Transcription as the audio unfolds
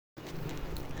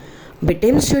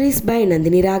Bedtime stories by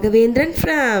Nandhini Ragavendiran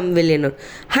from Villanur.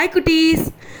 Hi cuties.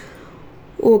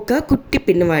 ఒక కుట్టి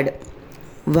పిన్నవాడు,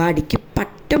 వాడికి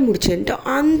పట్టం ముడిచంటే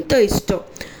అంత ఇష్టం.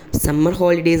 సమ్మర్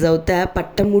హాలిడేస్ అవుతా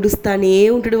పట్టం ముడుస్తానే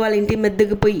ఉంటాడు వాళ్ళ ఇంటి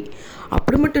మెద్దకు పోయి.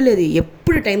 అప్పుడు మట్టు లేదు,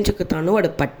 ఎప్పుడు టైం చెక్కుతానో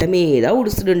వాడు పట్ట మీద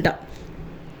ఉడుస్తుడుంట.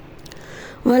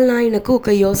 వాళ్ళ ఆయనకు ఒక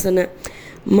యోసన,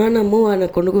 మనము ఆయన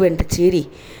కొనుగు వెంట చేరి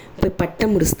పోయి పట్టం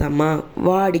ముడుస్తామా,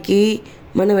 వాడికి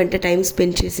మన వెంట టైం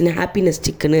స్పెండ్ చేసిన హ్యాపీనెస్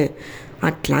చిక్కను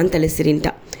అట్లా అని తెలిసిరింట.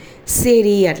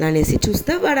 సరి అట్లా అనేసి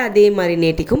చూస్తా వాడు అదే మరి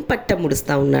నేటికం పట్టం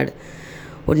ముడుస్తూ ఉన్నాడు.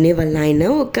 ఉడనే వాళ్ళ ఆయన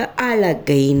ఒక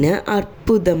అழగైన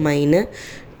అద్భుతమైన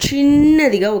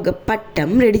చిన్నదిగా ఒక పట్టం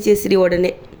రెడీ చేసిరి.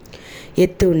 ఉడనే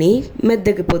ఎత్తుని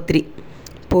మెద్దకు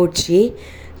పోడ్చి,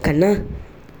 కన్నా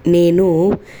నేను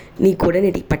నీ కూడా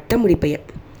నేటికి పట్టం ముడిపోయా.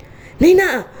 నైనా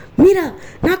మీరా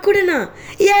నాకు కూడానా,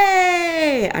 ఏ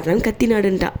అట్లా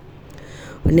కత్తినాడంట.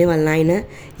 ఉడనే వాళ్ళ ఆయన,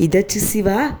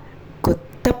 ఇదొచ్చేసివా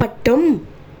కొత్త పట్టం,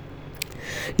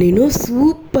 నేను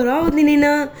సూపరా ఉంది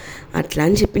నేనా అట్లా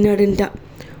అని చెప్పినాడంట.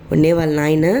 ఉడనే వాళ్ళ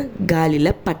నాయన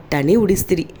గాలిలో పట్టాన్ని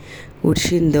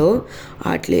ఉడిచిందో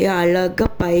అట్లే అలగా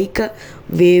పైక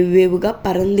వేవుగా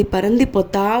పరంది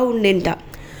పోతా ఉండేంట.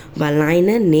 వాళ్ళ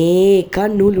నాయన నేక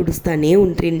నూలు ఉడుస్తానే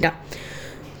ఉంట్రింట.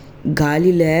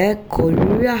 గాలిలో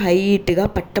కొల్ల హైట్గా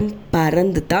పట్టం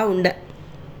పరందుతా ఉండ.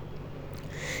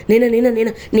 నేనా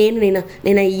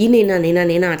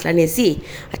అట్లా అనేసి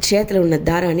ఆ చేతిలో ఉన్న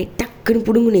దారాన్ని టక్కుని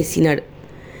పుడుంగునేసి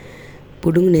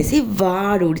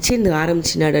వాడు ఉడిచే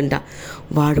ఆరంభించినాడంట.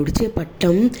 వాడు ఉడిచే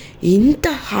పట్టం ఎంత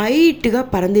హైట్గా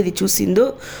పరందిది చూసిందో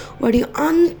వాడి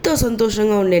అంత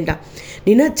సంతోషంగా ఉండేంట.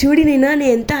 చూడి నేను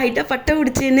ఎంత హైట్గా పట్టం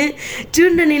ఉడిచేనే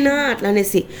చూడండి నేనా అట్లా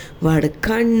అనేసి వాడు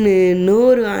కన్ను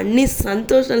నోరు అన్ని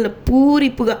సంతోషంలో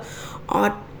పూరిపుగా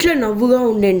అట్లా నవ్వుగా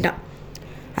ఉండేంట.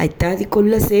 అయితే అది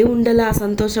కొల్లసేపు ఉండాల ఆ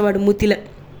సంతోషవాడు మూతిలో.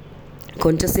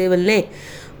 కొంచెం సేవలనే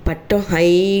పట్టం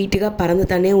హైట్గా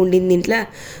పరందుతానే ఉండింది. ఇంట్లో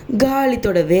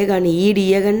గాలితోడ వేగాన్ని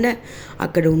ఈయగండా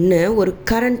అక్కడ ఉన్న ఒక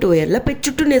కరెంటు వైర్లో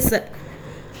పెచ్చుట్టునేస.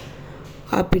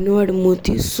 ఆ పిన్నవాడు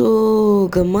మూతి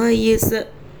సోగమా అయ్యేస.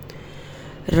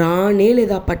 రానే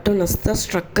లేదా ఆ పట్టం నస్తా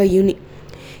స్ట్రక్ అయ్యుని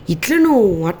ఇట్లను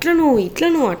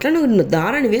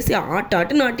దారాన్ని వేసి ఆట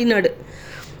నాటినాడు.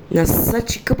 నస్స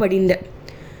చిక్కుపడిండ.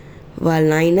 వాళ్ళ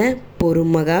నాయన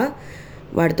పొరుమ్మగా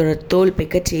వాడితో తోలు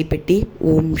పెక్క చేపెట్టి,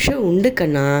 వంశ ఉండు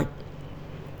కన్నా,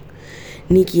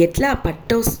 నీకు ఎట్లా పట్ట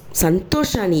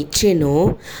సంతోషాన్ని ఇచ్చేనో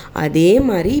అదే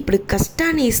మరి ఇప్పుడు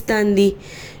కష్టాన్ని ఇస్తాంది.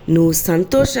 నువ్వు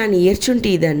సంతోషాన్ని ఏర్చుంటే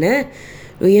ఇదన్నా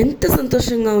నువ్వు ఎంత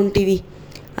సంతోషంగా ఉంటివి,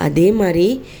 అదే మరి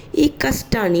ఈ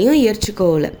కష్టాన్ని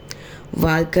ఏర్చుకోవాలి.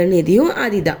 వాళ్ళకనేది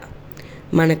అదిదా,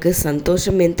 మనకు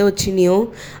సంతోషం ఎంత వచ్చినాయో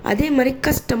అదే మరి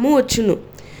కష్టము వచ్చును,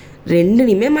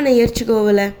 రెండునిమే మనం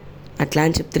ఏర్చుకోవాలా అట్లా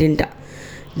అని చెప్తుంట.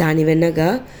 దాని వెనక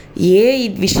ఏ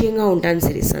విషయంగా ఉంటాను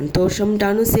సరే, సంతోషం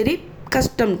టాను సరే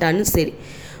కష్టం టాను సరే,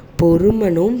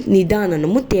 పొరుమను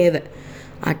నిదానము తేవ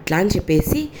అట్లా అని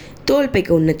చెప్పేసి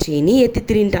తోల్పైకి ఉన్న చేయిని ఎత్తి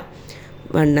తిరింట.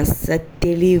 వన్నస్స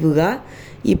తెలివిగా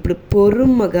ఇప్పుడు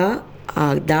పొరుమ్మగా ఆ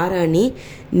దారాన్ని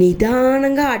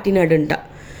నిదానంగా ఆటినాడంట.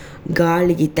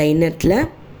 గాలికి తగినట్ల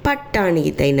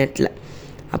పట్టానికి తగినట్ల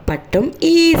ఆ పట్టం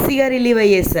ఈజీగా రిలీవ్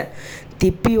అయ్యేసా.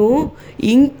 తిప్పి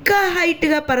ఇంకా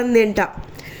హైట్గా పరందేంట.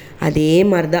 అదే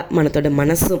మరదా మనతో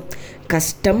మనసు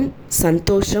కష్టం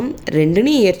సంతోషం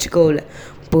రెండుని ఏర్చుకోవాలి.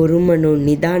 పొరుమను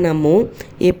నిదానము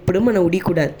ఎప్పుడు మన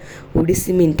ఉడికూడదు.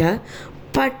 ఉడిసిమింట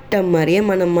పట్టం మరే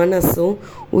మన మనసు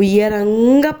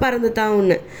ఉయ్యరంగా పరందుతా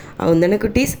ఉన్నా. అవుందన్న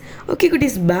cuties. Okay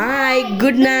cuties, bye,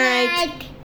 good night.